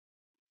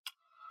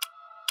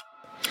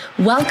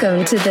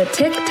Welcome to the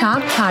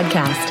TikTok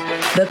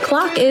podcast. The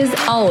clock is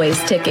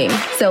always ticking,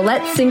 so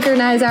let's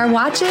synchronize our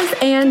watches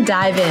and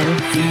dive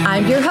in.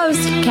 I'm your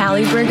host,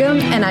 Callie Brigham,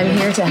 and I'm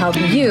here to help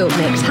you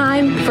make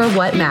time for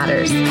what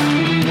matters.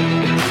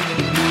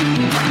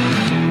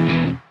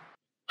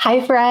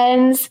 Hi,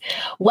 friends.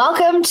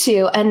 Welcome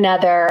to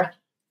another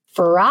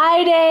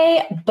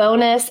Friday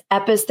bonus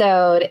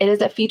episode. It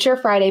is a Feature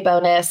Friday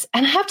bonus,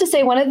 and I have to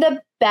say, one of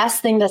the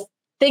best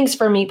things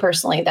for me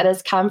personally that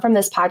has come from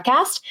this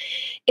podcast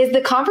is the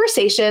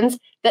conversations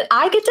that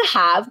I get to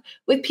have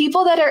with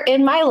people that are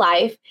in my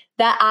life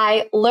that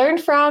I learn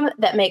from,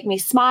 that make me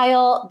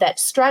smile, that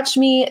stretch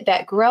me,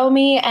 that grow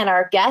me. And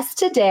our guest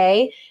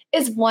today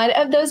is one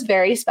of those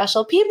very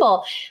special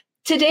people.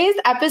 Today's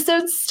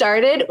episode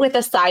started with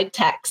a side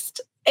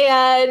text,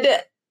 and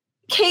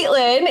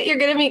Kaitlyn, you're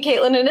going to meet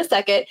Kaitlyn in a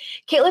second.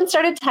 Kaitlyn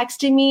started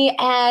texting me,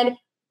 and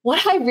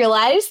what I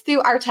realized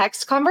through our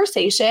text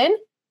conversation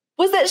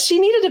was that she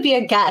needed to be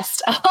a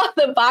guest on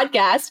the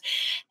podcast.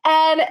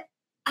 And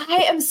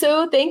I am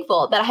so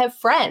thankful that I have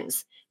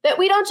friends that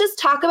we don't just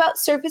talk about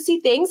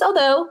surfacey things,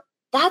 although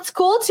that's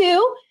cool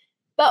too,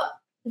 but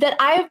that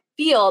I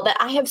feel that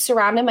I have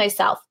surrounded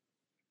myself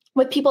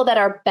with people that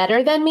are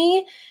better than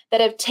me,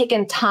 that have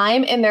taken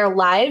time in their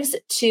lives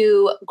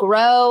to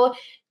grow,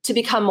 to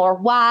become more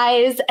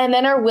wise, and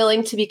then are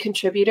willing to be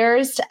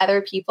contributors to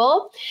other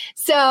people.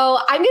 So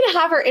I'm going to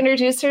have her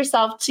introduce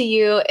herself to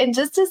you in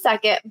just a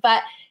second,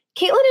 but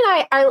Kaitlyn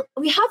and I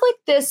we have like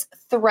this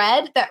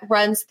thread that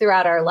runs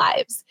throughout our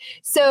lives.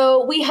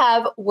 So we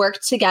have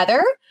worked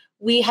together.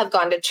 We have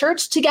gone to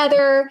church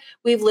together.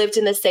 We've lived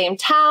in the same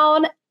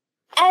town.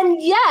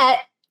 And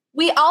yet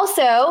we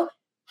also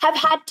have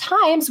had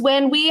times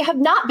when we have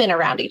not been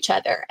around each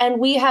other and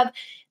we have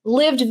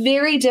lived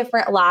very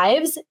different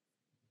lives.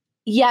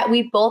 Yet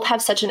we both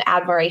have such an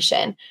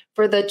admiration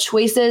for the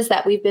choices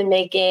that we've been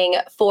making,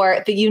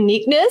 for the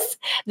uniqueness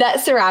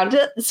that surrounds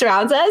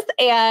us.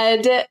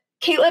 And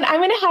Kaitlyn, I'm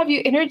going to have you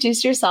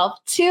introduce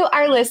yourself to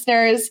our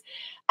listeners,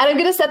 and I'm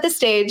going to set the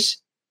stage.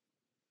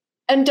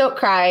 And don't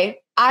cry.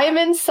 I am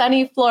in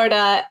sunny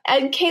Florida,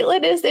 and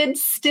Kaitlyn is in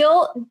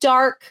still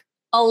dark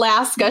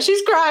Alaska.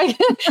 She's crying.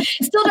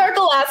 Still dark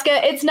Alaska.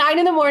 It's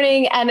 9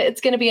 a.m, and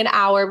it's going to be an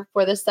hour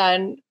before the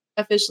sun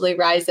officially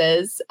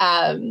rises.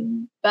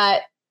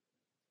 But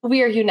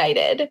we are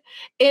united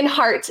in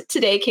heart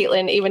today,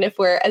 Kaitlyn, even if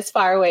we're as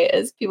far away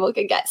as people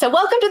can get. So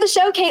welcome to the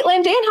show,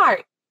 Kaitlyn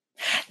Dannhardt.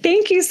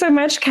 Thank you so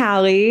much,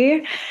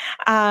 Callie.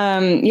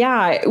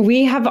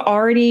 We have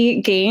already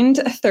gained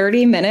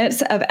 30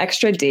 minutes of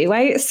extra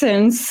daylight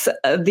since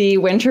the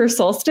winter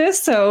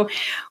solstice. So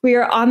we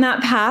are on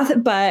that path.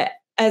 But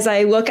as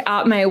I look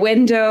out my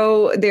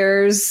window,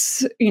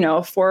 there's,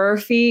 4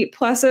 feet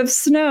plus of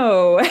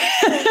snow.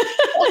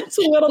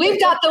 We've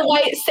got the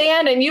white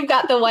sand and you've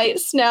got the white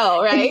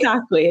snow, right?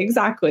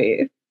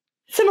 Exactly.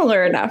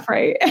 Similar enough,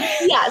 right?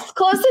 Yes,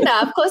 close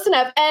enough.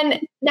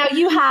 And now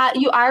you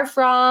are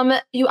from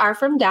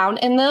down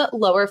in the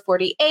lower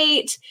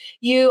 48.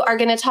 You are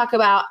going to talk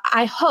about,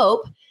 I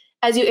hope,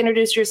 as you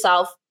introduce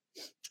yourself,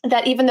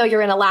 that even though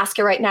you're in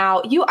Alaska right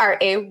now, you are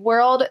a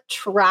world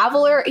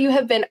traveler. You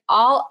have been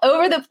all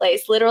over the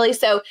place, literally.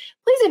 So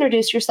please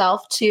introduce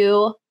yourself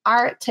to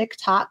our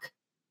TikTok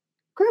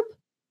group.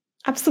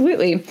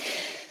 Absolutely.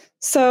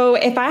 So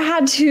if I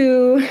had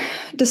to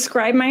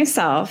describe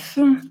myself,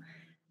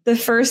 the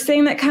first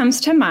thing that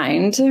comes to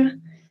mind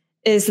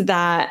is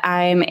that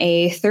I'm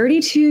a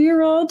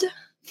 32-year-old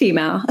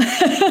female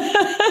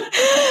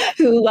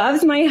who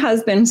loves my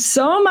husband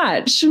so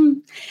much.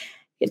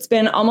 It's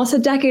been almost a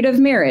decade of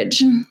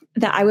marriage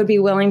that I would be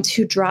willing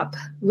to drop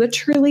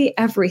literally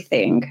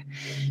everything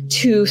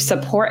to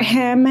support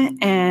him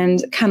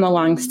and come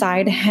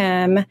alongside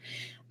him.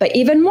 But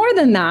even more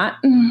than that,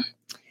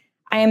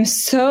 I am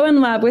so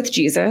in love with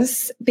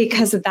Jesus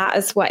because that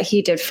is what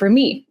he did for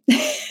me.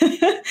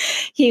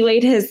 He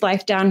laid his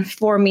life down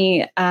for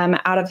me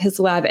out of his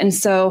love. And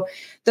so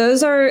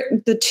those are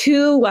the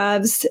two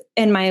loves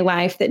in my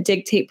life that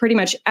dictate pretty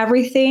much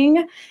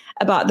everything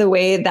about the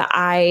way that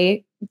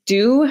I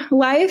do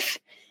life.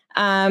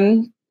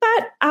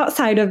 But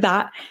outside of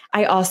that,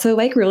 I also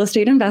like real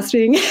estate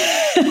investing.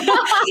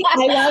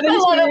 I love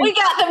it. We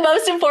got the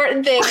most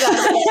important things.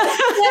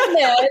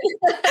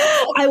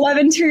 I love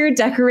interior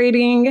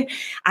decorating.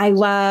 I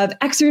love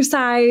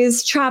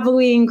exercise,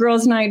 traveling,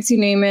 girls' nights, you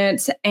name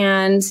it.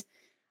 And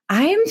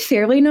I am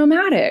fairly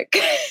nomadic.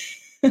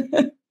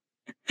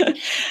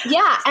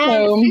 Yeah,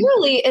 and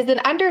fairly is an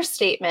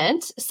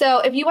understatement. So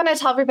if you want to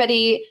tell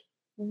everybody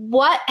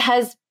what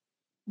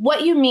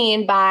you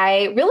mean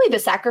by really the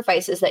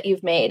sacrifices that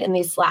you've made in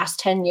these last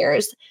 10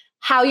 years,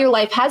 how your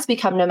life has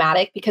become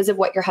nomadic because of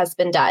what your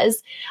husband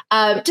does,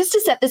 just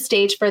to set the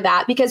stage for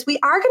that, because we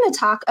are going to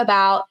talk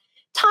about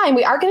time.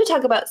 We are going to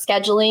talk about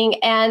scheduling,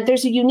 and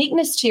there's a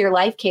uniqueness to your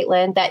life,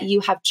 Kaitlyn, that you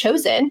have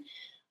chosen.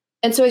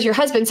 And so is your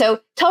husband. So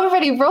tell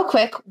everybody real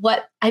quick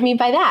what I mean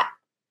by that.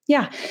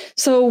 Yeah.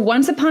 So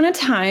once upon a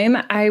time,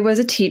 I was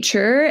a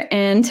teacher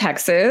in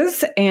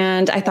Texas,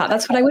 and I thought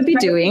that's what I would be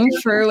doing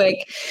for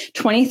like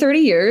 20, 30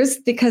 years,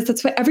 because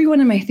that's what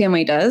everyone in my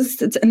family does.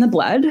 It's in the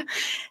blood.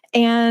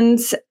 And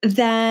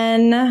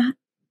then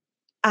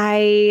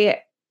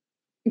I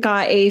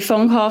got a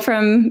phone call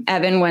from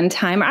Evan one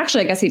time.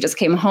 Actually, I guess he just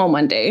came home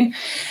one day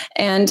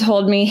and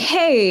told me,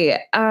 hey,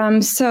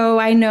 so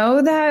I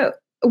know that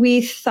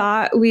we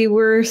thought we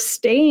were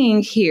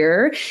staying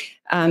here.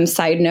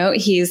 Side note,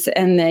 he's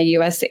in the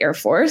U.S. Air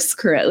Force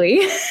currently.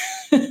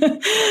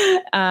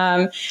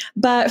 But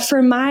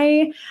for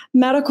my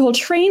medical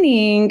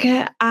training,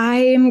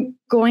 I'm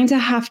going to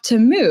have to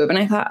move. And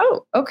I thought,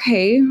 oh,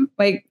 okay,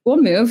 like we'll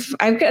move.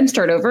 I can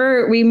start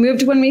over. We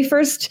moved when I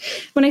first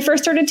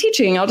started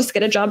teaching. I'll just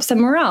get a job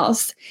somewhere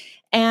else.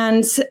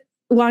 And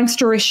long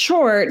story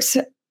short,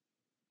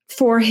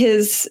 for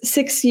his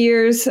 6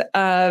 years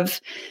of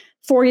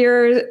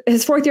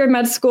his fourth year of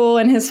med school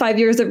and his 5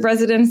 years of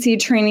residency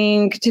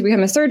training to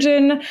become a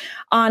surgeon,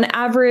 on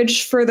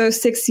average for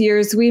those 6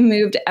 years, we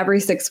moved every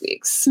 6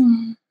 weeks.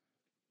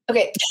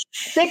 Okay.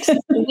 6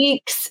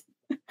 weeks,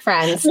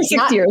 friends. For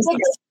 6 years.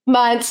 6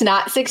 months,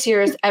 not 6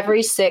 years,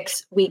 every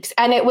 6 weeks.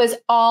 And it was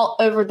all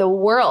over the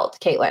world,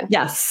 Kaitlyn.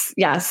 Yes.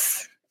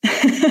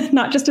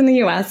 Not just in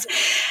the US.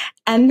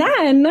 And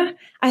then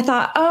I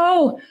thought,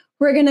 oh,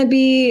 we're going to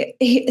be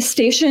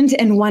stationed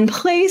in one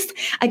place.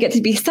 I get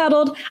to be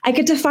settled. I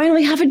get to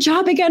finally have a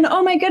job again.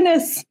 Oh my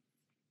goodness.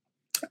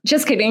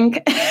 Just kidding.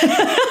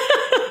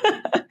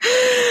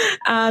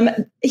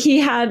 He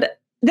had,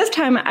 this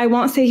time, I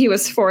won't say he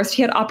was forced.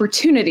 He had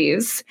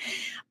opportunities,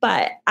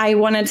 but I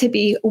wanted to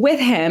be with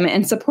him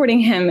and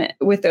supporting him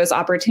with those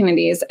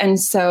opportunities. And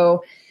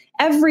so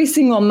every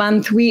single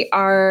month we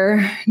are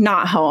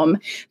not home.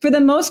 For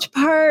the most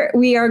part,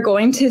 we are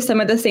going to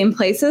some of the same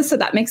places. So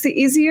that makes it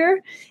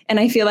easier. And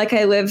I feel like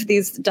I live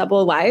these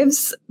double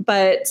lives.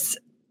 But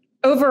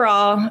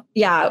overall,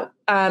 yeah,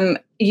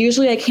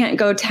 usually I can't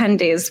go 10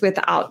 days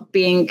without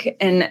being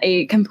in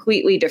a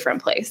completely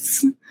different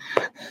place.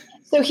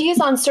 So he's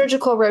on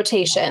surgical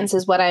rotations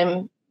is what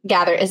I'm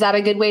gathered. Is that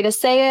a good way to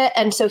say it?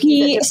 And so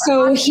he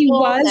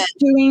was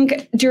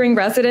doing during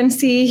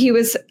residency, he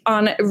was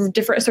on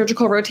different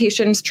surgical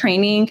rotations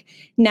training.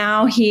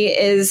 Now he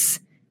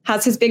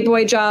has his big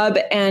boy job,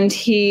 and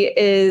he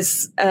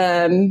is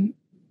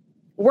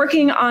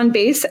working on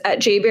base at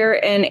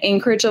JBER in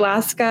Anchorage,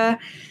 Alaska.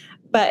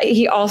 But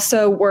he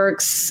also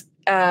works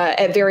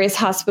at various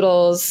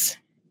hospitals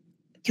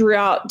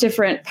throughout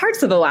different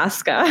parts of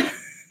Alaska,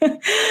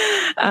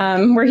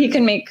 where he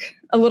can make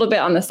a little bit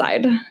on the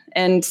side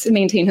and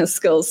maintain his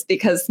skills,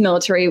 because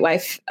military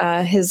wife,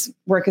 his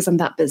work isn't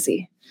that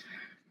busy.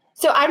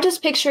 So I'm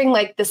just picturing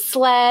like the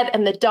sled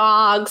and the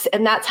dogs,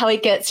 and that's how he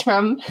gets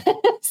from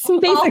small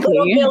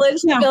little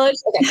village to village.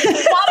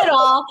 Okay.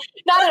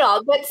 Not at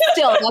all, but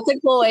still, that's a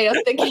cool way of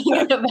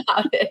thinking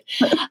about it.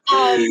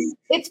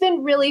 It's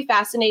been really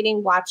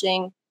fascinating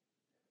watching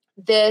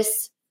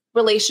this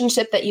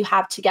relationship that you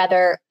have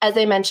together. As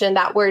I mentioned,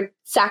 that word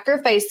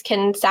sacrifice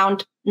can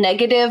sound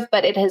negative,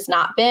 but it has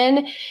not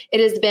been.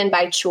 It has been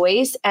by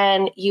choice,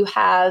 and you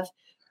have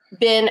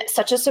been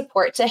such a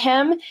support to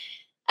him.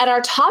 And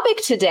our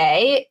topic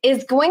today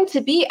is going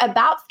to be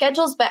about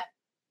schedules. But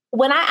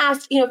when I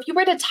asked, if you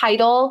were to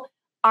title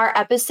our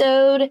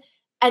episode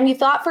and you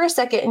thought for a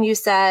second and you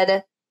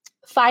said,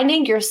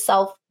 finding your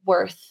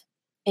self-worth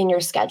in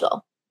your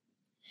schedule.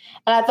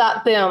 And I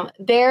thought, boom,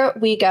 there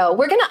we go.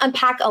 We're going to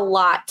unpack a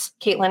lot,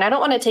 Kaitlyn. I don't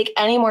want to take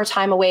any more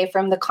time away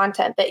from the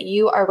content that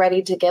you are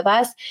ready to give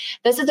us.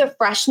 This is a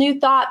fresh new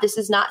thought. This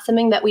is not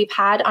something that we've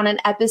had on an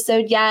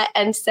episode yet.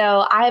 And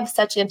so I have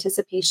such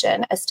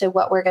anticipation as to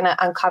what we're going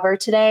to uncover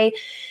today.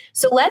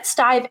 So let's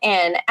dive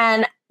in.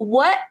 And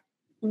what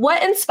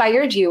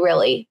inspired you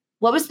really?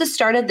 What was the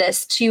start of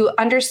this to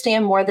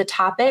understand more the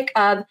topic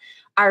of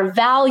our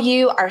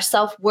value, our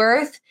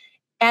self-worth,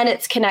 and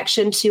its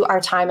connection to our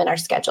time and our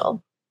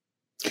schedule?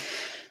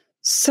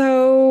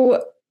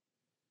 So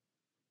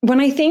when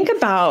I think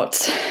about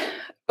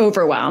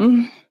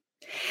overwhelm,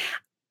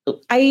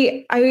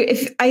 I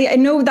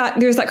know that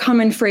there's that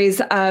common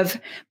phrase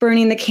of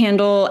burning the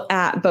candle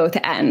at both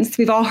ends.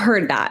 We've all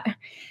heard that.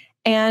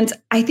 And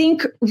I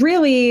think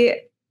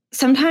really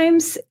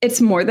sometimes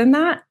it's more than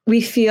that. We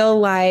feel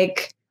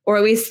like, or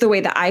at least the way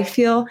that I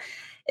feel,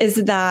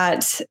 is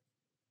that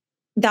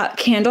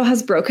candle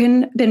has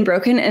been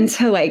broken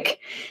into like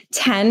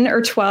 10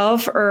 or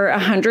 12 or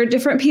 100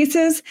 different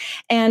pieces,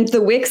 and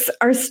the wicks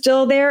are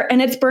still there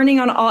and it's burning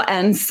on all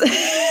ends.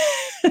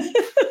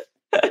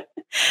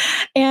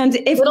 And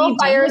if little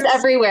fires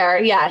everywhere.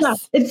 Yes. Yeah,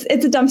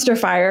 it's a dumpster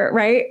fire,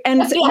 right? And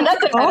that's a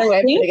better way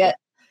of putting it.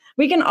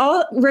 We can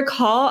all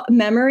recall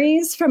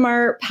memories from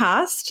our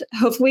past,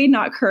 hopefully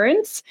not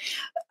current,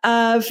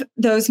 of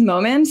those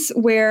moments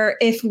where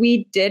if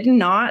we did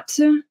not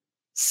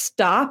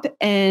stop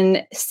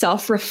and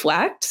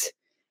self-reflect,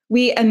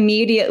 we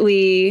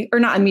immediately, or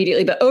not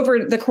immediately, but over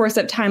the course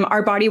of time,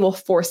 our body will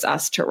force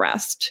us to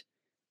rest.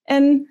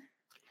 And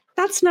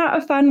that's not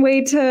a fun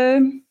way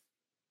to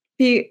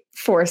be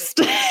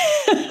forced.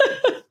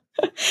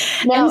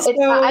 No,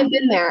 I've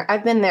been there.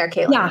 I've been there,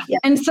 Kaitlyn. Yeah.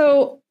 And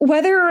so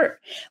whether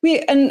we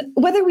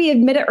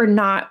admit it or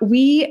not,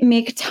 we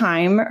make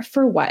time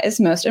for what is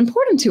most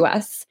important to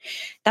us.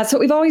 That's what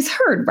we've always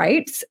heard,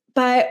 right?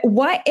 But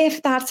what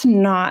if that's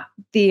not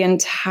the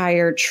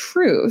entire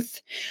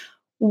truth?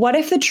 What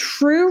if the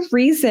true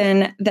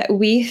reason that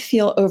we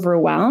feel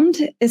overwhelmed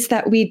is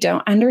that we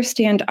don't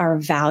understand our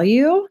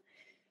value,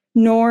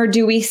 nor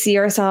do we see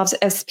ourselves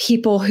as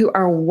people who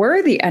are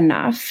worthy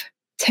enough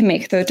to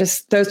make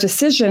those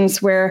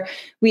decisions where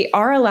we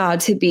are allowed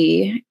to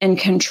be in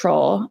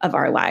control of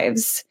our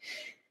lives?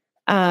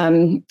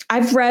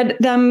 I've read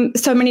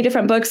so many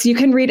different books. You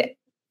can read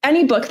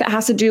any book that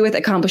has to do with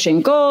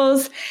accomplishing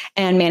goals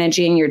and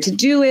managing your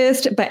to-do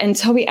list. But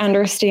until we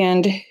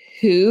understand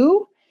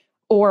who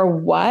or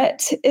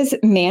what is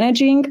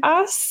managing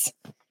us,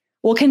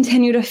 we'll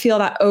continue to feel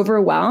that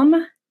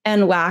overwhelm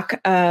and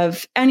lack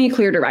of any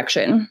clear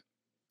direction.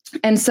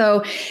 And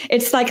so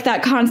it's like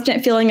that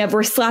constant feeling of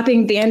we're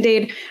slapping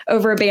Band-Aid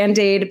over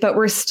Band-Aid, but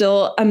we're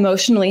still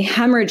emotionally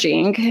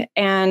hemorrhaging.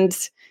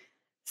 And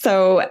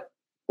so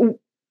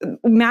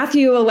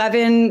Matthew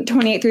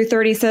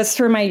 11:28-30 says,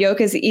 "For my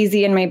yoke is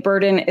easy and my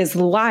burden is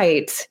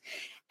light."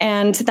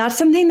 And that's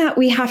something that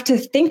we have to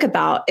think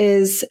about,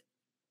 is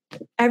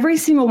every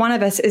single one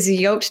of us is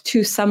yoked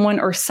to someone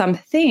or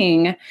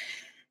something.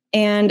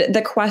 And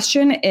the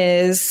question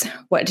is,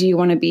 what do you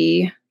want to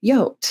be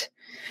yoked?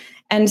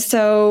 And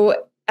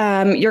so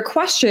your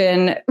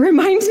question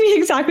reminds me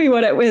exactly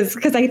what it was,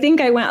 because I think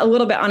I went a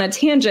little bit on a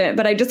tangent,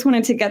 but I just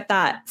wanted to get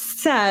that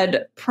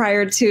said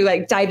prior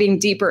to diving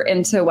deeper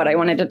into what I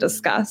wanted to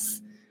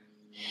discuss.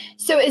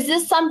 So is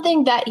this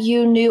something that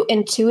you knew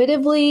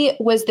intuitively?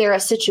 Was there a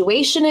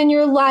situation in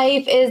your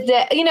life? Is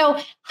that,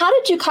 how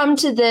did you come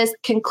to this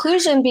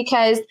conclusion?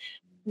 Because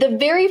the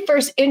very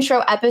first intro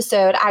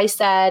episode, I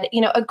said,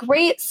 a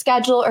great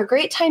schedule or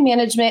great time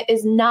management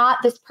is not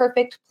this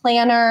perfect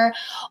planner,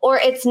 or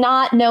it's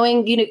not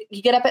knowing,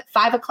 you get up at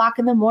 5:00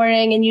 in the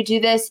morning and you do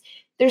this.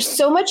 There's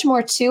so much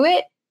more to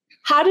it.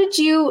 How did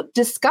you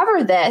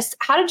discover this?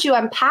 How did you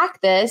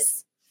unpack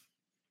this?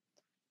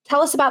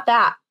 Tell us about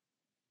that.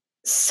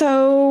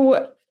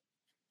 So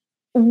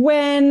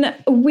when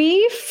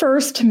we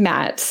first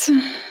met,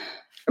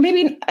 or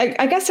maybe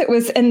I guess it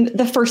was in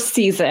the first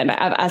season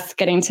of us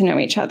getting to know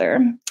each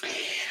other,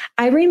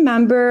 I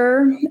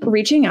remember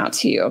reaching out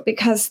to you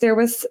because there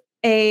was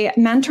a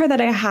mentor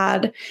that I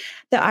had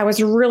that I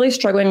was really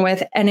struggling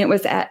with, and it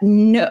was at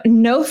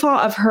no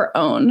fault of her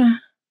own.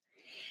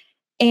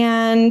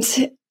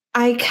 And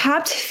I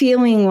kept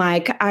feeling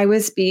like I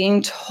was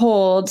being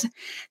told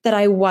that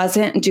I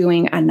wasn't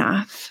doing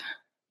enough.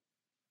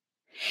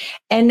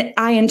 And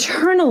I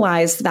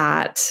internalized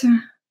that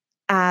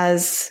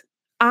as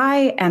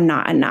I am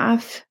not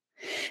enough,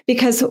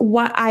 because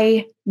what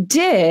I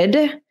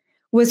did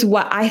was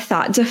what I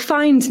thought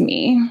defined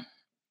me.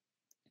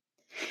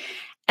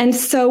 And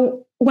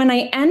so when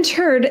I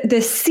entered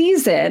this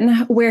season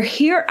where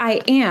here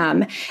I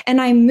am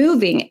and I'm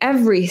moving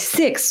every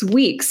 6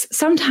 weeks,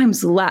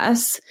 sometimes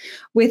less,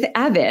 with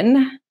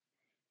Evan,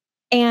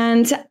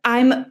 and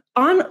I'm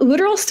on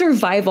literal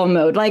survival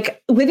mode,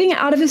 like living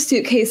out of his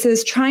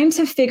suitcases, trying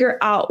to figure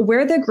out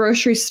where the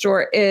grocery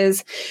store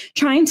is,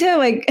 trying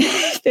to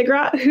figure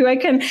out who I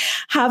can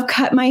have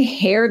cut my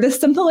hair, the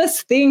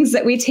simplest things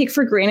that we take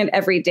for granted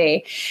every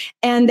day.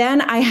 And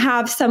then I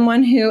have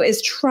someone who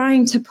is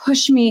trying to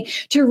push me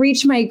to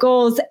reach my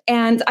goals.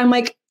 And I'm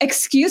like,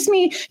 excuse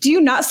me, do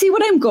you not see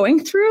what I'm going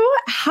through?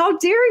 How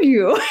dare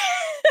you?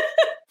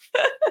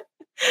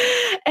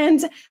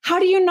 And how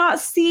do you not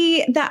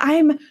see that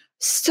I'm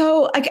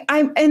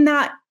I'm in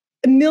that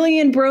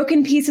million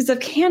broken pieces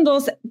of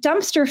candles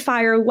dumpster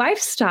fire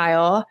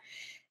lifestyle,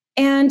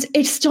 and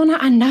it's still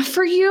not enough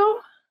for you?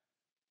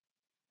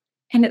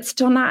 And it's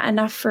still not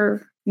enough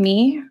for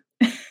me?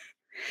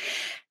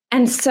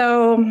 And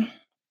so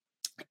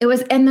it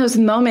was in those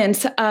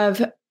moments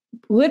of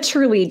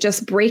literally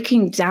just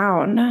breaking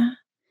down,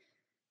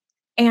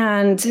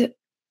 and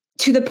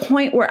to the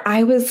point where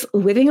I was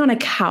living on a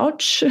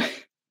couch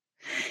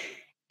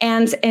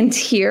and in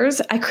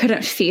tears. I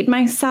couldn't feed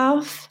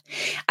myself.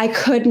 I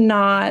could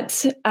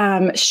not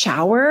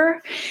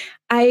shower.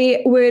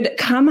 I would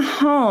come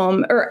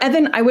home, or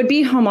Evan, I would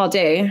be home all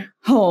day,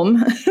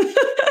 home.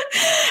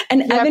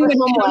 And Evan would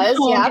come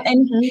home. Yeah.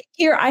 And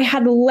here I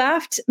had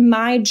left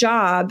my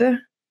job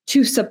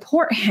to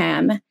support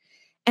him,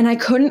 and I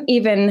couldn't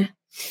even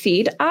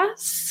feed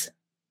us.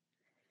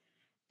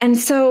 And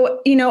so,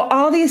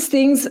 all these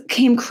things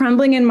came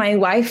crumbling in my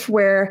life,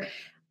 where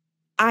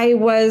I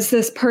was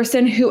this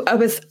person who I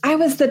was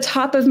the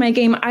top of my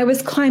game. I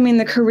was climbing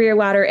the career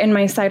ladder in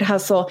my side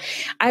hustle.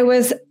 I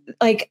was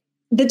like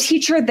the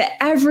teacher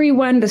that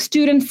everyone, the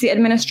students, the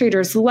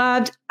administrators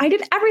loved. I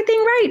did everything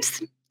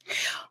right.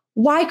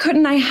 Why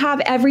couldn't I have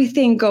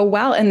everything go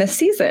well in this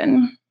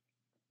season?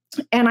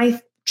 And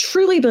I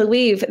truly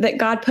believe that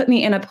God put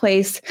me in a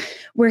place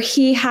where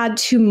he had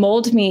to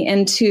mold me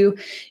into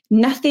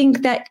nothing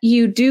that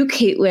you do,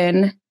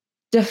 Kaitlyn,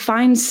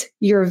 defines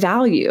your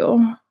value.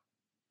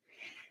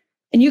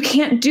 And you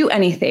can't do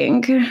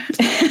anything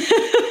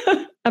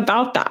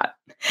about that.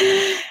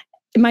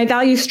 My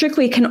value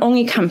strictly can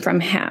only come from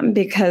him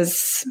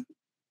because,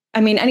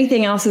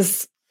 anything else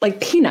is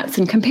like peanuts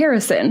in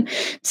comparison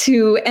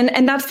to,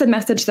 and that's the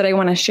message that I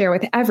want to share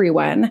with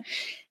everyone.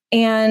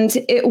 And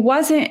it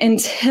wasn't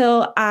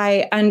until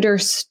I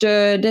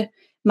understood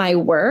my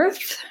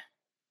worth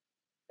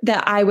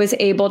that I was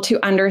able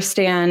to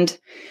understand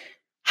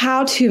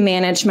how to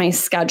manage my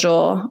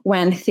schedule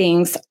when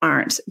things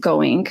aren't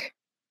going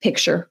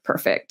picture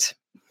perfect.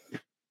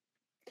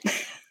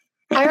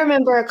 I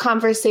remember a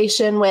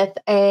conversation with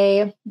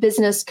a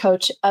business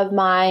coach of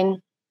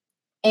mine,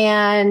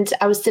 and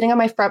I was sitting on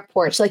my front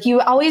porch. Like,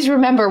 you always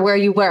remember where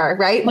you were,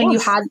 right? When you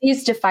had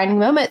these defining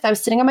moments, I was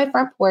sitting on my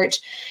front porch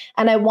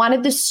and I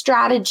wanted the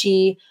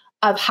strategy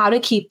of how to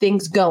keep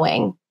things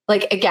going.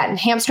 Like, again,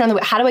 hamster on the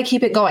wheel. How do I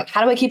keep it going?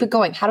 How do I keep it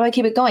going? How do I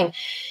keep it going?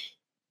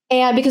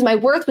 And because my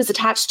worth was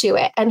attached to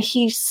it. And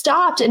he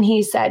stopped and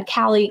he said,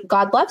 Callie,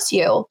 God loves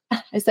you.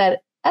 I said,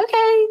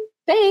 okay,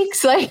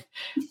 thanks. Like,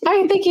 all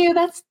right, thank you.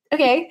 That's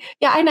okay.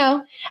 Yeah, I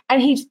know.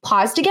 And he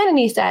paused again and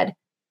he said,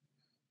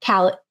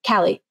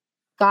 Callie,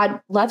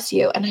 God loves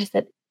you. And I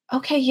said,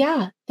 okay,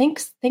 yeah,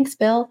 thanks,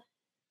 Bill.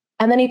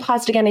 And then he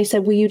paused again. And he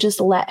said, will you just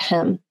let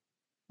him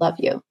love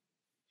you?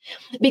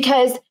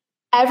 Because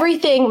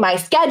everything, my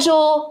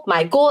schedule,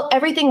 my goal,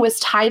 everything was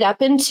tied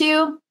up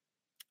into,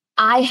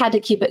 I had to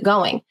keep it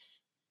going.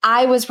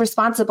 I was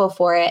responsible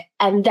for it.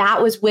 And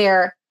that was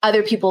where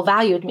other people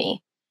valued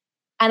me.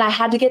 And I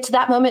had to get to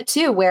that moment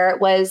too, where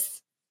it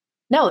was,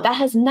 no, that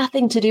has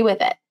nothing to do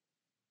with it.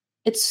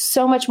 It's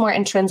so much more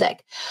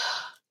intrinsic.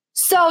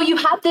 So you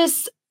had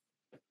this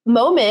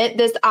moment,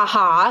 this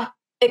aha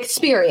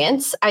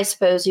experience, I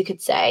suppose you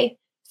could say.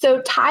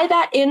 So tie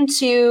that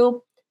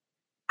into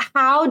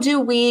how do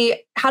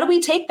we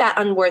take that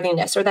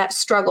unworthiness or that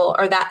struggle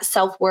or that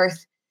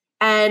self-worth,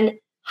 and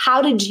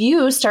how did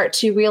you start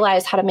to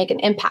realize how to make an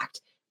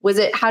impact? Was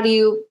it, how do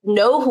you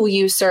know who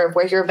you serve,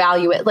 where your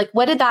value is? Like,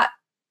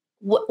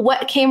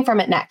 what came from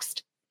it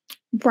next?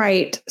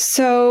 Right.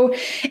 So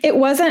it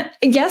wasn't,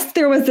 yes,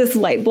 there was this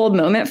light bulb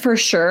moment for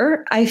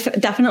sure. I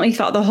definitely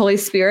felt the Holy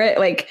Spirit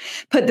like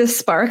put this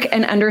spark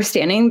and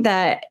understanding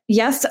that,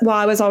 yes,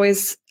 while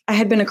I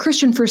had been a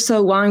Christian for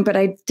so long, but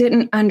I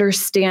didn't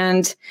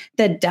understand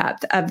the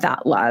depth of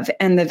that love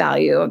and the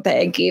value that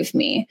it gave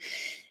me.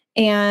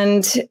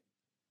 And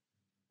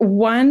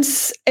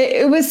once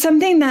it was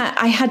something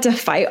that I had to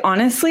fight,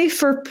 honestly,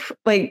 for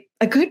like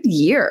a good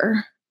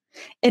year.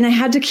 And I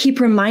had to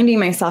keep reminding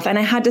myself, and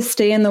I had to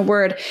stay in the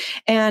Word.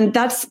 And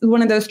that's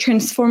one of those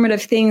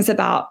transformative things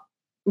about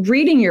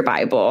reading your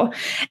Bible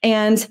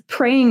and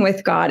praying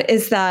with God,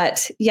 is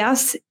that,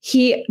 yes,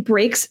 He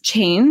breaks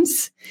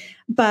chains,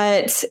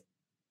 but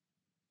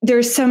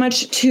there's so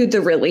much to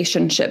the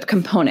relationship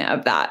component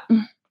of that.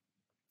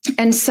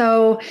 And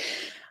so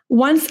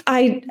once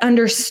I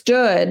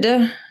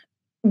understood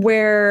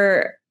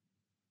where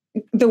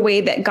the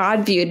way that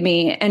God viewed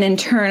me, and in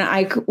turn,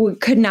 I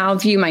could now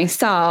view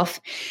myself,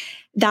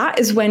 that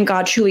is when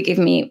God truly gave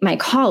me my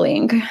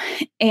calling,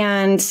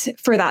 and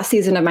for that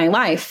season of my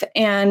life.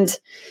 And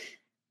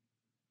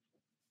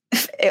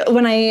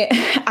when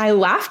I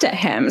laughed at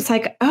him, it's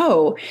like,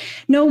 oh,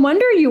 no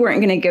wonder you weren't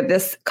going to give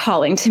this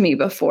calling to me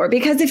before,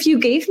 because if you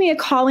gave me a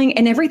calling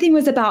and everything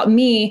was about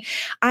me,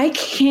 I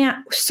can't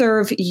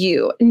serve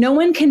you. No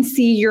one can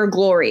see your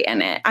glory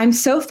in it. I'm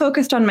so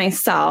focused on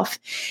myself.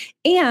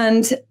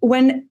 And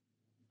when,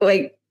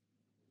 like,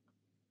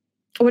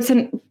 what's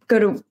a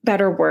good,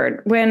 better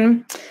word?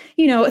 When,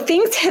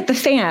 things hit the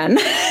fan.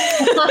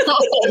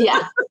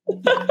 Yeah.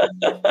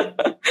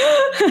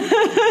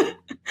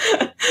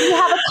 You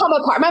have a come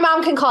apart. My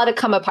mom can call it a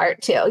come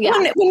apart too. Yeah.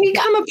 When we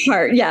come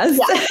apart, yes.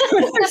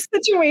 Yeah.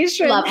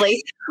 Situation.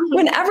 Lovely.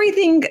 When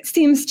everything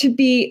seems to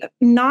be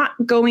not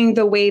going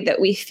the way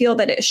that we feel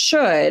that it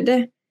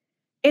should,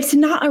 it's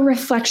not a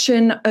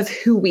reflection of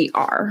who we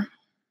are.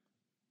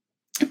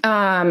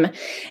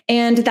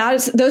 And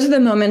those are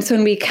the moments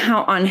when we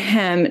count on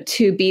Him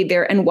to be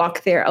there and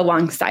walk there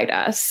alongside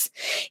us.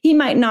 He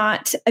might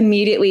not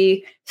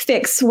immediately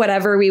fix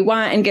whatever we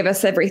want and give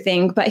us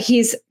everything, but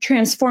He's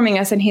transforming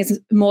us and He's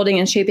molding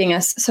and shaping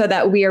us so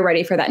that we are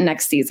ready for that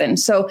next season.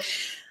 So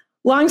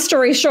long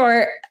story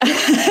short,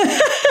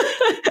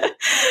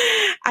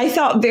 I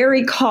felt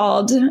very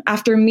called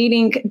after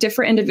meeting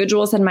different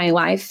individuals in my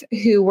life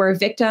who were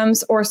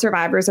victims or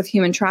survivors of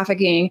human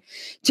trafficking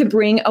to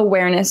bring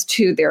awareness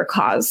to their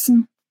cause.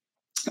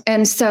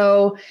 And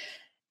so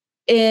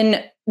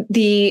in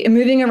the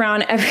moving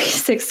around every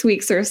 6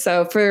 weeks or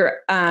so for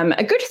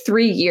a good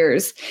 3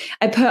 years,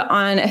 I put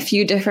on a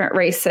few different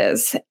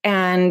races,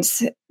 and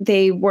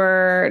they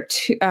were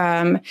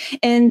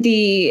in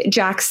the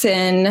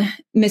Jackson,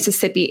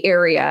 Mississippi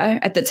area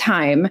at the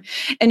time.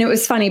 And it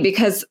was funny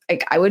because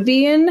I would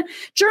be in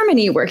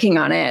Germany working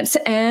on it,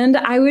 and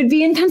I would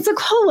be in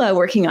Pensacola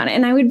working on it,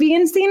 and I would be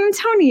in San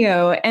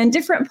Antonio and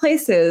different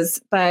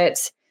places,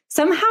 but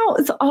somehow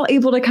it's all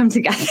able to come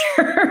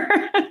together.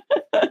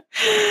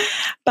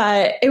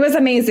 But it was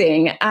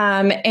amazing.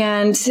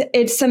 And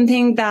it's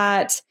something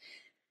that,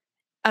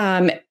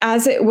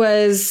 as it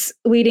was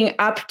leading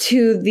up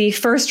to the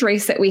first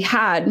race that we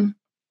had,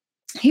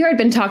 here I'd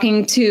been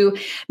talking to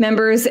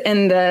members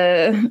in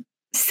the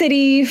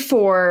city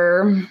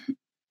for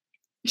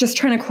just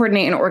trying to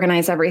coordinate and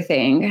organize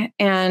everything.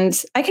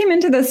 And I came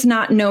into this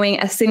not knowing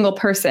a single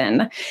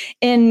person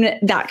in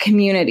that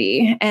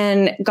community.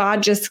 And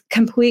God just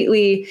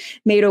completely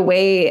made a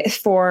way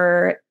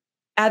for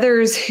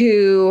others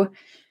who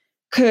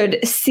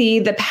could see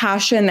the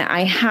passion that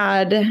I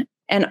had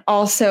and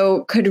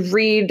also could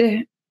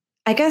read.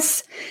 I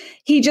guess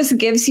he just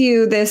gives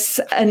you this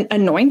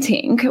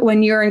anointing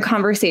when you're in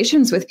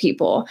conversations with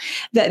people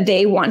that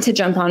they want to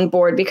jump on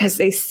board because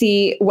they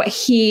see what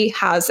he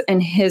has in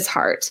his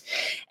heart.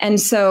 And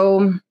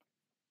so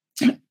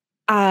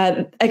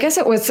I guess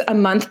it was a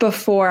month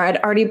before I'd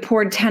already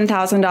poured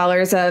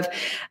 $10,000 of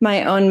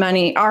my own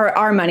money,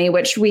 our money,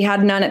 which we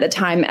had none at the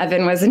time.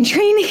 Evan was in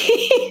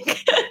training.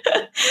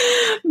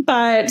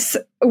 But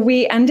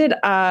we ended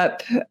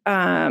up,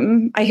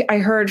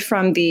 I heard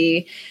from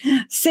the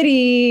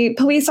city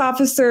police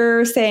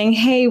officer saying,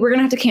 hey, we're going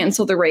to have to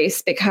cancel the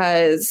race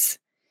because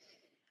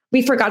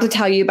we forgot to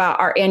tell you about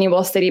our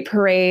annual city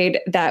parade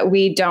that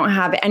we don't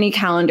have any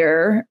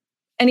calendar,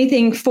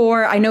 anything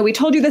for. I know we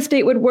told you this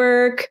date would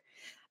work,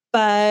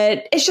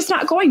 but it's just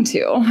not going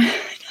to. I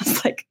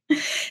was like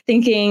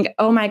thinking,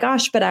 oh my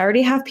gosh, but I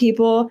already have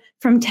people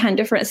from 10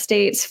 different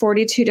states,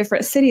 42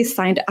 different cities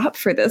signed up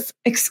for this.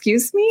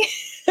 Excuse me?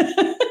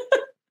 I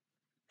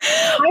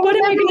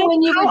remember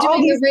when you were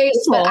doing the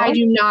race, but I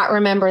do not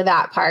remember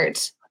that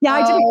part. Yeah,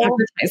 I didn't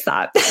advertise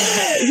that.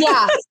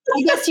 Yeah,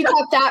 I guess you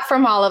kept that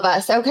from all of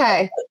us.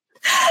 Okay.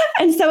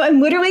 And so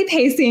I'm literally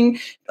pacing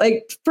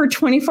like for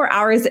 24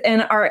 hours in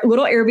our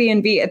little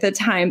Airbnb at the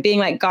time, being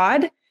like,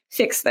 God,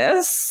 fix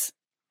this.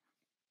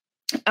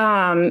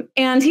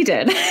 And he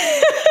did.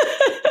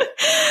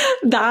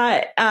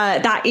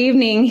 That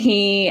evening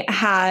he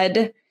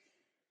had,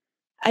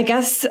 I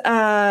guess,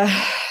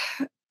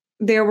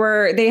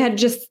 they had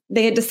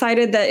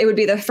decided that it would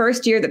be the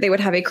first year that they would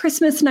have a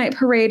Christmas night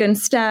parade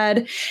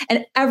instead.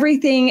 And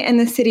everything in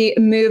the city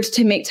moved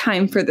to make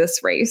time for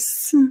this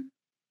race.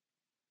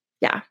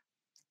 Yeah.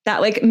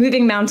 That like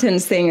moving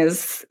mountains thing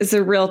is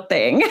a real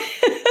thing.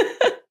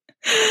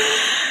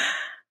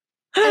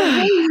 And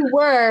where you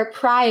were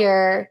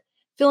prior,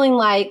 feeling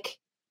like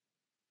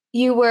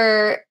you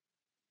were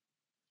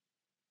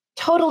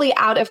totally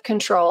out of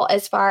control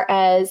as far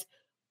as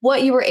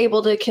what you were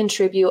able to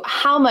contribute,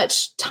 how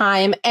much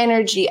time,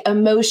 energy,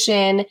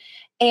 emotion,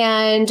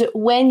 and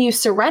when you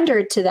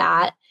surrendered to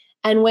that,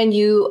 and when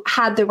you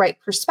had the right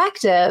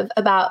perspective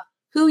about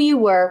who you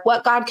were,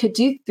 what God could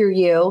do through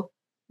you,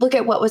 look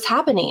at what was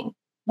happening.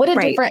 What a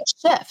different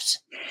shift.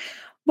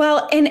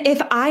 Well, and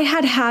if I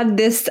had had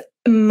this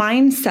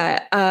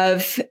mindset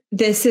of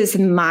this is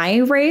my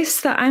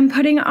race that I'm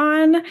putting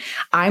on,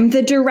 I'm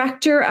the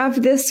director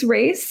of this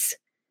race,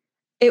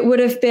 it would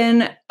have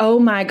been, oh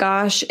my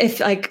gosh, if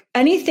like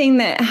anything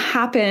that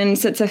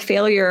happens that's a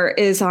failure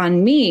is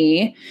on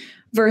me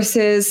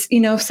versus,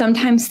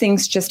 sometimes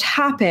things just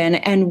happen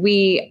and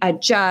we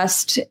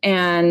adjust.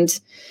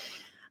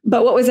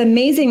 But what was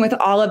amazing with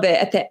all of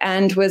it at the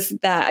end was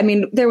that,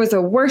 there was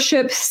a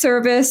worship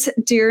service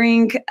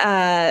during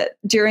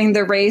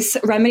the race.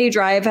 Remedy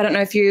Drive, I don't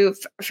know if you're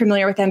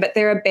familiar with them, but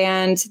they're a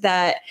band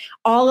that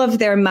all of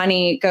their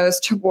money goes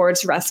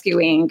towards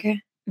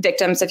rescuing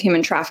victims of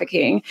human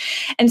trafficking.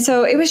 And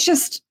so it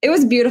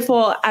was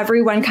beautiful.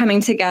 Everyone coming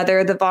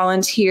together, the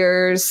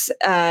volunteers,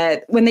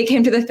 when they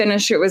came to the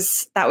finish,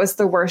 that was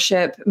the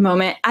worship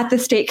moment at the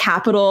state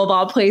capitol of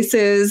all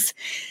places.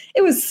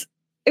 It was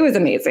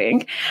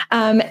amazing.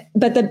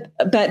 But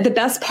the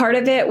best part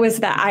of it was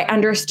that I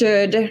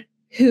understood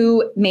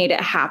who made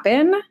it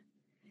happen.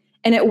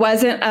 And it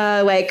wasn't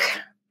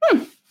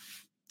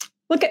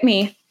look at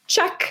me,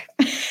 check.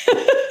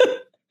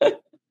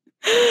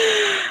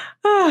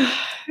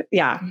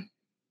 Yeah.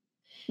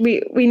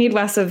 We need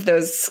less of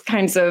those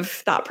kinds of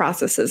thought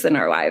processes in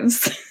our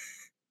lives.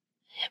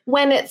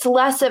 When it's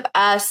less of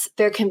us,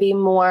 there can be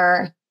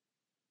more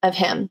of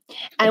him.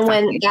 And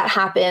when that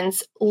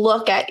happens,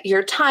 look at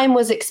your time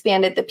was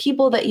expanded. The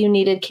people that you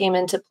needed came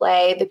into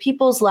play. The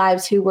people's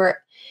lives who were,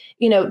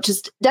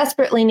 just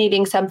desperately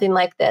needing something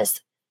like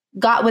this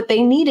got what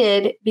they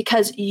needed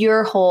because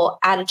your whole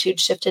attitude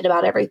shifted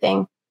about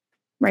everything.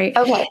 Right.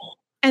 Okay.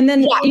 And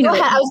then, go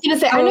ahead. I was going to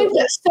say, I know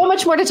there's so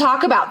much more to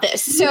talk about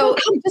this. So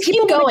just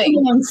keep going.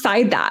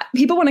 Alongside that,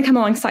 people want to come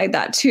alongside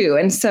that too.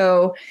 And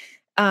so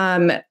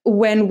when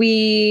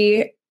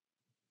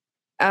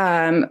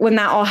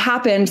that all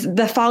happened,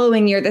 the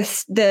following year,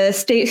 the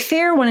state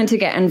fair wanted to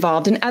get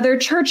involved and other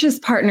churches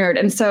partnered.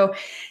 And so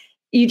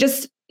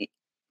it's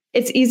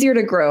easier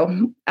to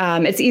grow.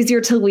 It's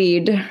easier to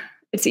lead.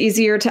 It's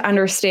easier to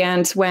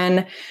understand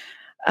when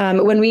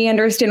we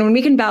understand, when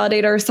we can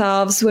validate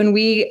ourselves, when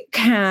we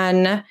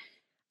can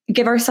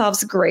give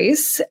ourselves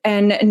grace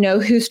and know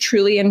who's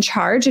truly in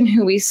charge and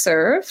who we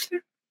serve.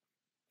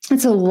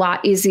 it's a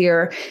lot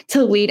easier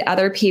to lead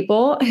other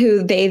people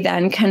who they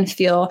then can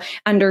feel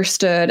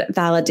understood,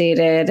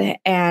 validated,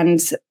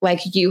 and like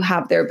you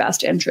have their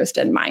best interest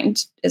in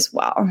mind as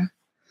well.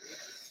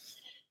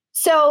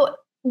 So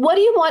what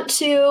do you want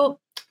to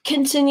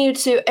continue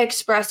to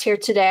express here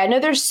today? I know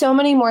there's so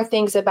many more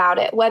things about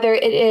it, whether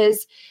it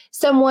is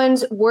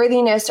someone's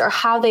worthiness or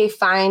how they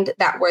find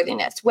that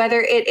worthiness,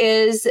 whether it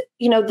is,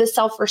 the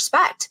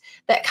self-respect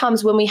that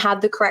comes when we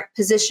have the correct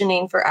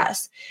positioning for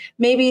us.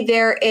 Maybe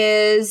there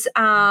is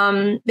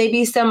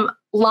maybe some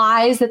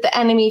lies that the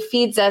enemy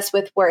feeds us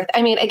with worth.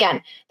 I mean,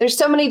 again, there's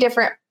so many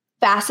different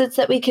facets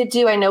that we could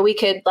do. I know we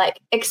could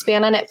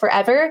expand on it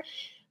forever,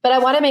 but I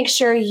want to make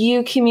sure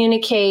you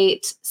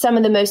communicate some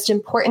of the most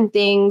important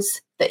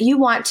things that you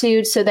want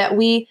to, so that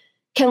we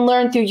can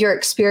learn through your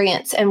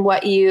experience and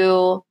what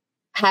you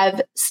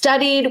have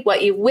studied,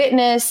 what you've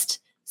witnessed.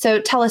 So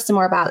tell us some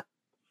more about it.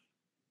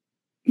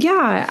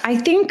 Yeah, I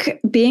think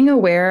being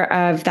aware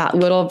of that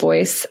little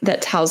voice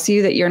that tells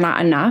you that you're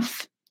not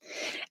enough.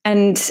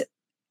 And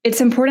it's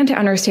important to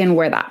understand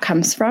where that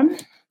comes from.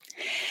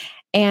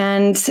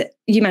 And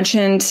you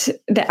mentioned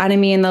the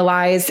enemy and the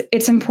lies.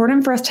 It's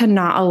important for us to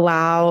not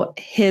allow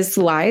his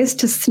lies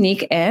to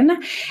sneak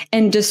in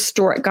and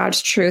distort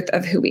God's truth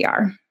of who we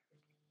are.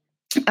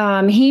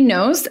 He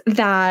knows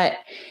that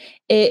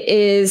it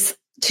is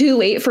too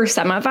late for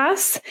some of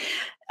us.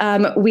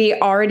 We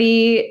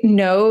already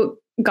know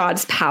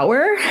God's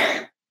power,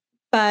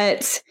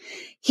 but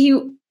he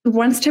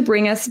wants to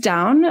bring us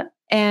down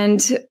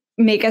and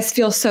make us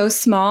feel so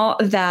small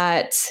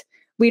that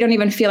we don't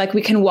even feel like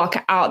we can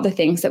walk out the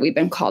things that we've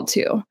been called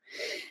to.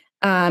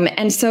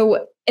 And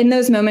so in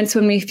those moments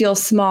when we feel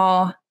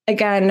small,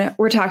 again,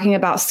 we're talking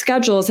about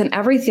schedules and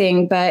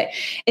everything, but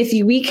if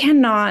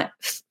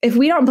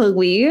we don't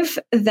believe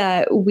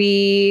that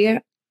we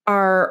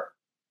are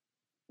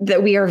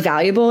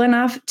valuable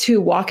enough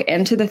to walk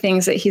into the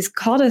things that he's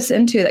called us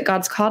into, that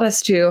God's called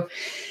us to,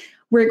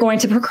 we're going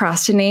to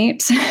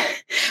procrastinate.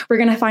 We're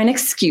going to find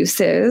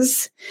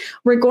excuses.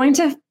 We're going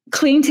to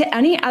cling to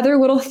any other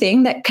little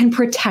thing that can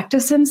protect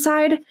us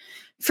inside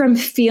from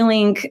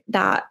feeling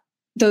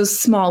those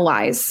small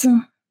lies.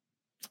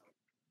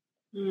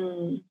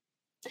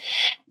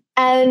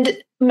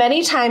 And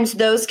many times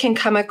those can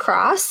come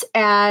across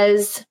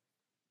as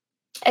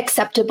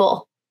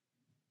acceptable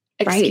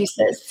excuses.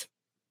 Right.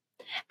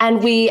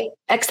 And we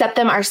accept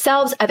them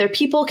ourselves. Other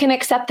people can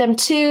accept them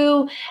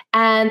too.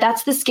 And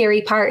that's the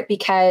scary part,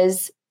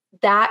 because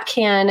that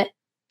can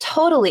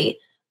totally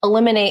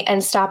eliminate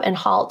and stop and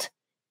halt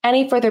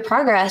any further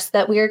progress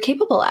that we are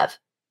capable of.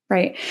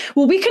 Right.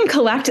 Well, we can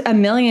collect a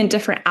million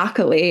different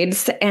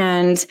accolades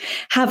and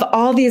have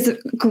all these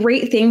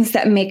great things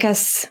that make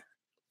us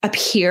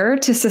appear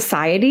to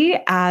society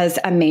as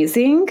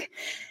amazing.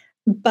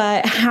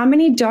 But how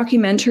many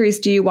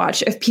documentaries do you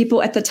watch of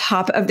people at the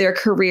top of their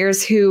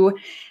careers who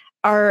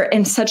are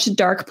in such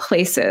dark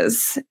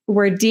places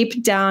where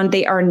deep down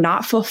they are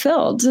not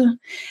fulfilled?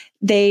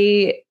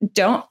 They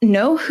don't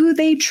know who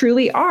they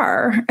truly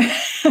are.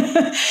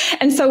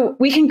 And so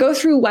we can go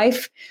through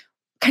life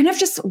kind of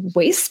just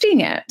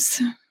wasting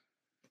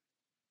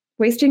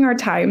our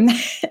time.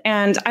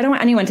 And I don't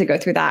want anyone to go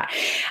through that.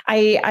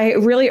 I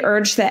really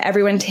urge that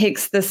everyone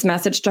takes this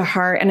message to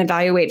heart and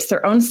evaluates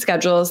their own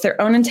schedules, their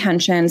own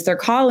intentions, their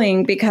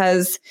calling,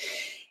 because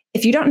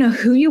if you don't know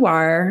who you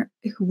are,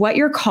 what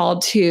you're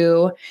called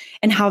to,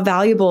 and how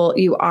valuable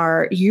you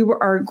are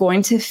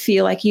going to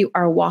feel like you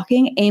are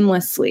walking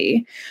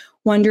aimlessly,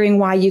 wondering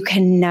why you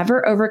can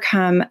never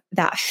overcome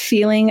that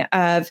feeling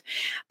of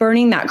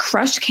burning that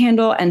crushed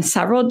candle in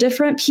several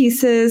different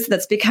pieces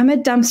that's become a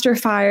dumpster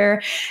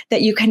fire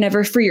that you can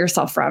never free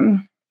yourself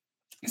from.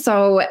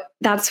 So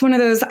that's one of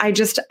those,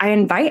 I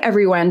invite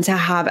everyone to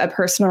have a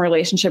personal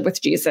relationship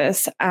with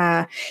Jesus.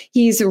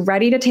 He's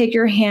ready to take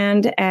your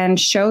hand and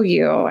show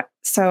you.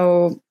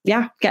 So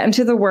yeah, get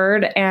into the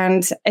word.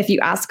 And if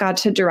you ask God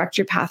to direct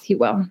your path, he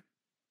will.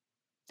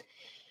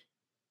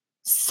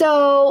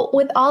 So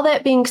with all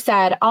that being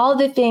said, all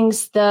the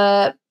things,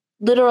 the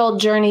literal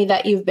journey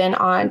that you've been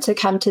on to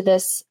come to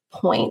this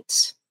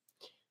point,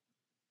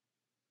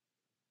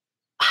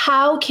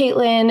 how,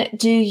 Kaitlyn,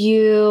 do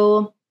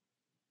you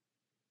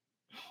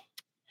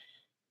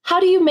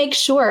make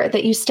sure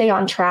that you stay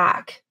on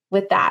track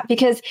with that?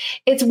 Because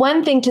it's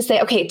one thing to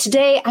say, okay,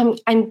 today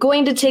I'm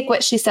going to take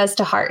what she says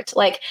to heart.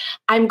 Like,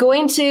 I'm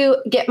going to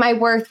get my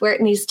worth where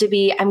it needs to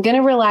be. I'm going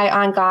to rely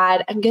on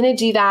God. I'm going to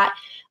do that.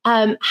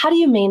 How do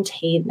you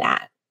maintain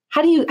that?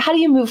 How do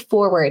you move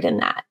forward in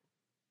that?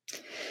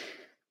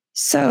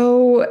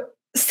 So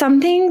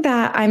something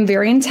that I'm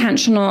very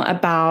intentional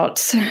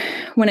about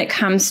when it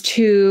comes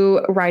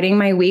to writing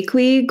my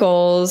weekly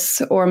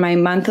goals or my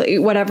monthly,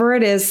 whatever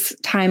it is,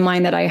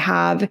 timeline that I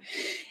have,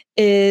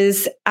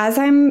 is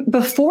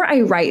before I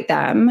write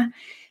them,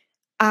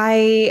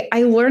 I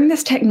learned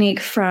this technique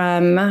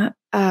from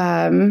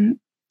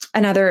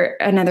another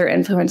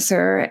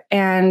influencer,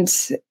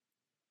 and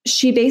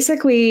she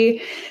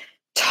basically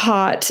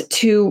taught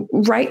to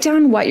write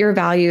down what your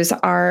values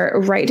are,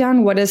 write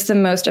down what is the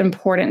most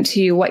important to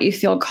you, what you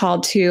feel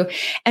called to.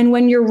 And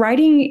when you're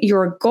writing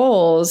your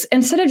goals,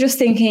 instead of just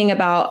thinking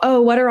about,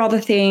 oh, what are all the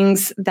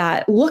things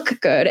that look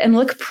good and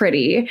look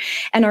pretty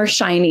and are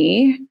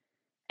shiny,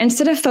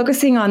 instead of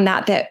focusing on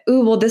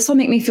ooh, well, this will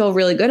make me feel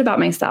really good about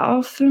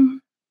myself,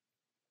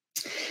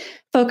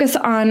 focus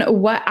on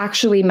what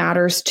actually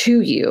matters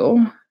to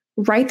you.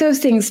 Write those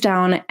things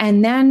down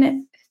and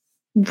then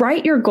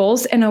write your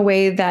goals in a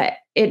way that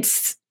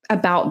it's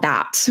about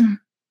that.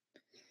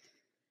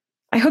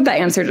 I hope that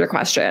answered your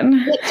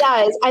question. It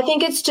does. I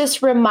think it's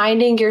just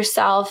reminding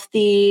yourself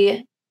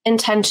the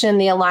intention,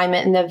 the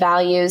alignment, and the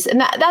values. And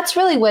that's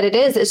really what it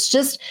is. It's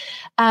just,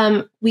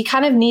 we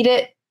kind of need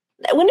it.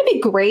 Wouldn't it be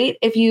great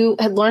if you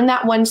had learned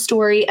that one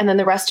story and then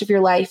the rest of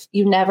your life,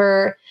 you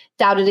never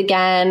doubted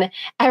again?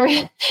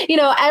 Everything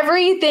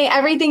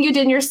you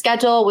did in your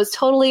schedule was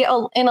totally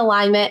in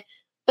alignment.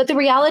 But the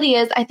reality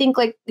is, I think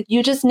like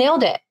you just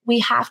nailed it. We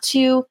have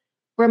to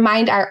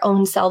remind our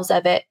own selves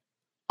of it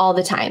all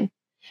the time,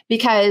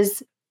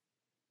 because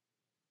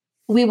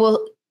we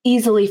will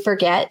easily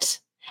forget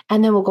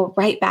and then we'll go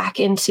right back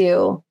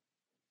into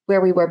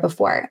where we were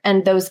before.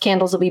 And those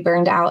candles will be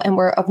burned out and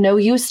we're of no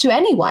use to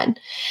anyone.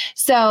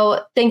 So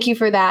thank you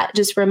for that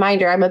just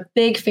reminder. I'm a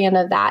big fan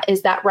of that,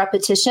 is that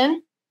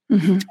repetition.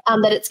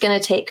 That it's going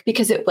to take,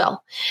 because it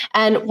will.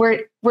 And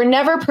we're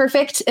never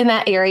perfect in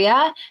that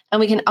area and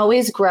we can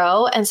always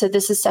grow. And so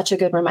this is such a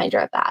good reminder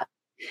of that.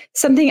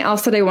 Something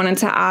else that I wanted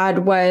to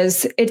add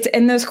was it's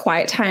in those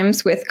quiet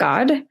times with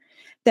God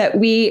that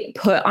we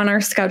put on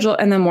our schedule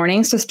in the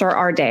mornings to start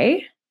our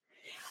day,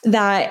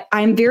 that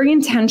I'm very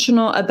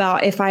intentional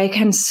about if I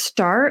can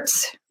start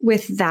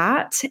with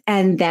that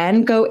and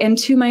then go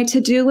into my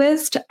to-do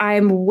list,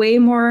 I'm way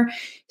more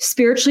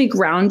spiritually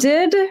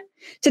grounded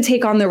to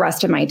take on the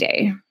rest of my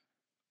day.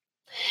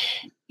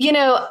 You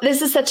know,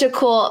 this is such a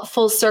cool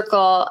full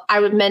circle. I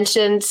would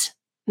mention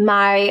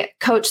my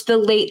coach, the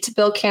late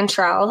Bill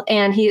Cantrell,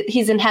 and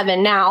he's in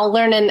heaven now,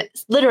 learning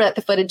literally at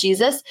the foot of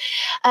Jesus.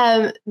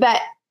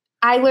 But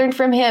I learned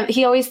from him.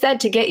 He always said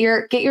to get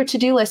your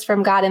to-do list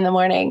from God in the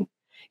morning.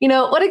 You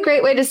know, what a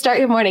great way to start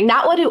your morning.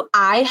 Not what do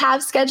I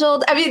have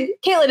scheduled? I mean,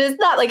 Kaitlyn, is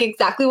not like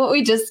exactly what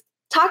we just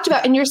talked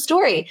about in your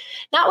story.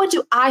 Not what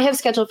do I have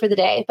scheduled for the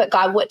day, but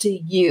God, what do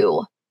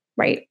you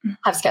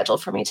have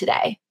scheduled for me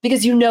today?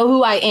 Because you know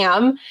who I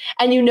am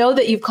and you know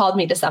that you've called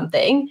me to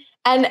something.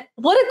 And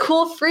what a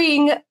cool,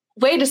 freeing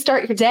way to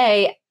start your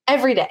day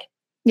every day.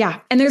 Yeah.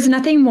 And there's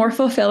nothing more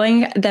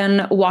fulfilling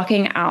than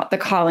walking out the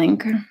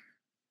calling.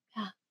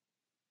 Yeah.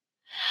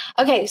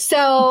 Okay.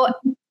 So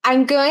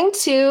I'm going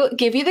to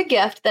give you the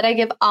gift that I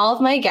give all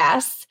of my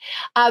guests.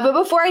 But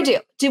before I do,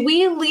 did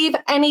we leave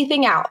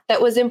anything out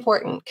that was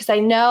important? Because I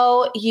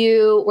know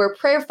you were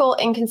prayerful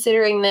in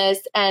considering this,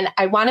 and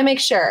I want to make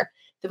sure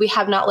that we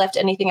have not left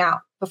anything out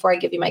before I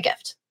give you my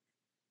gift.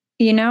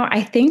 You know,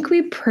 I think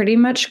we pretty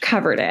much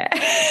covered it.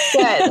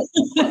 Good.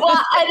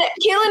 Well, and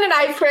Kaitlyn and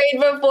I prayed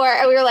before,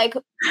 and we were like,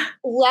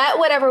 let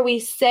whatever we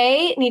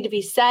say need to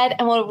be said,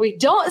 and whatever we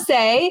don't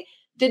say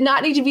did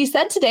not need to be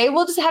said today.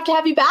 We'll just have to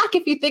have you back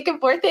if you think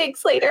of more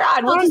things later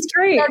on. We'll just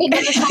great.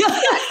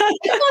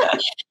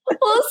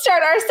 We'll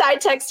start our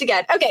side text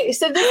again. Okay,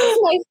 so this is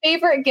my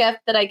favorite gift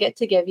that I get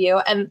to give you.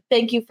 And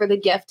thank you for the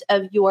gift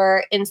of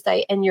your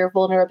insight and your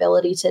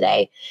vulnerability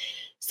today.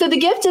 So the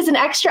gift is an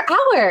extra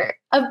hour,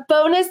 a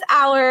bonus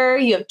hour.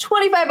 You have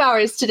 25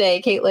 hours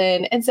today,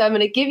 Kaitlyn. And so I'm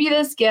going to give you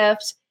this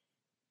gift.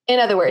 In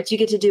other words, you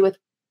get to do with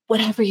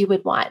whatever you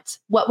would want.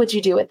 What would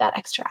you do with that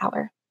extra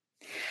hour?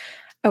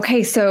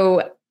 Okay,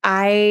 so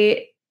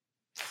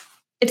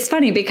it's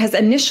funny because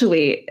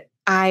initially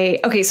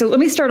so let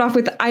me start off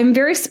with, I'm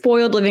very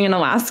spoiled living in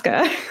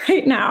Alaska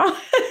right now.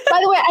 By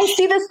the way, I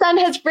see the sun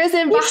has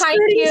risen behind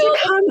you. To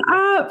come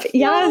up.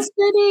 Yes.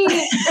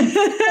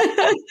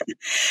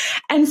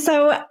 And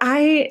so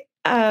I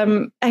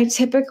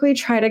typically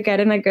try to get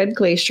in a good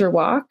glacier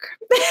walk.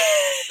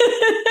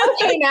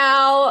 Okay,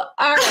 now,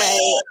 all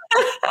right,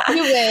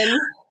 you win.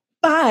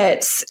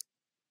 But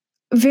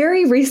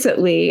very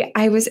recently,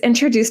 I was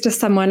introduced to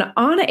someone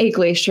on a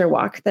glacier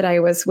walk that I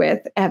was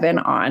with Evan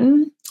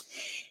on.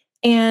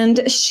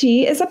 And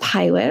she is a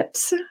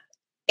pilot.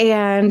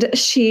 And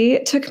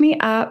she took me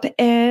up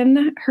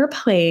in her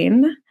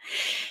plane.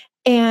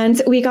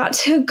 And we got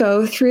to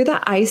go through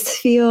the ice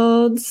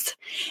fields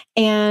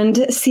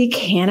and see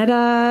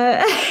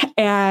Canada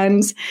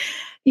and,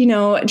 you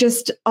know,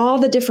 just all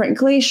the different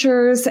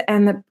glaciers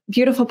and the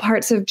beautiful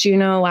parts of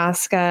Juneau,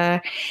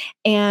 Alaska.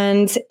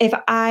 And if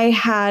I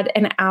had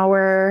an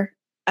hour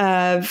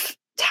of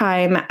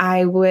time,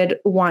 I would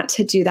want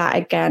to do that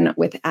again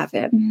with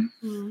Evan.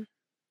 Mm-hmm.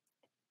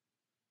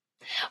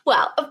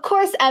 Well, of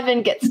course,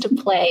 Evan gets to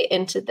play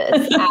into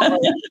this hour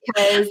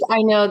because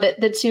I know that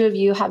the two of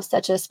you have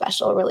such a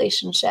special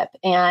relationship.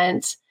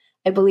 And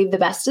I believe the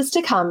best is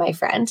to come, my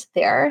friend,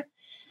 there.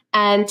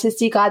 And to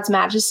see God's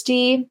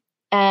majesty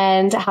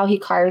and how he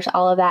carved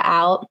all of that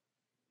out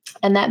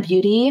and that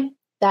beauty,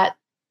 that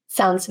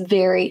sounds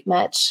very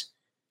much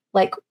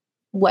like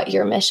what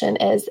your mission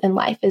is in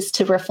life, is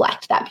to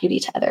reflect that beauty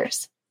to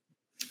others.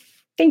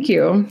 Thank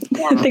you.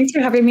 Yeah. Thanks for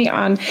having me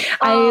on.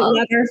 I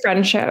love our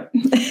friendship.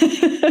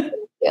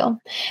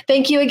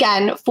 Thank you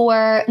again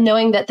for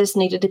knowing that this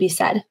needed to be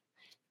said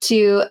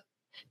to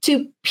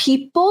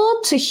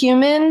people, to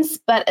humans,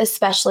 but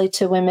especially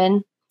to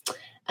women.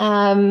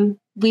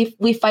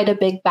 We fight a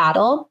big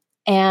battle,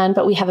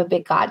 but we have a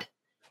big God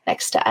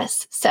next to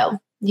us. So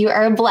you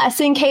are a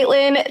blessing,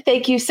 Kaitlyn.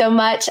 Thank you so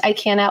much. I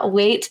cannot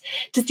wait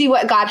to see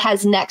what God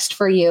has next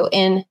for you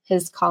in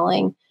his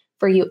calling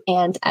for you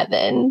and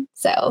Evan.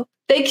 So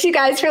thanks you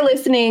guys for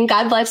listening.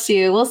 God bless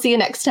you. We'll see you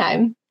next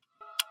time.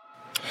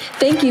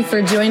 Thank you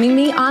for joining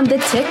me on the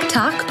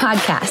TikTok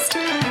podcast.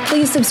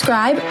 Please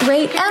subscribe,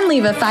 rate, and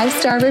leave a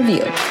 5-star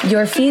review.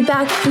 Your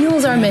feedback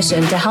fuels our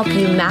mission to help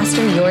you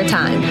master your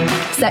time.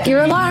 Set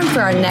your alarm for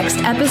our next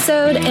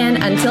episode,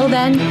 and until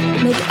then,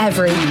 make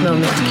every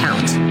moment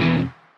count.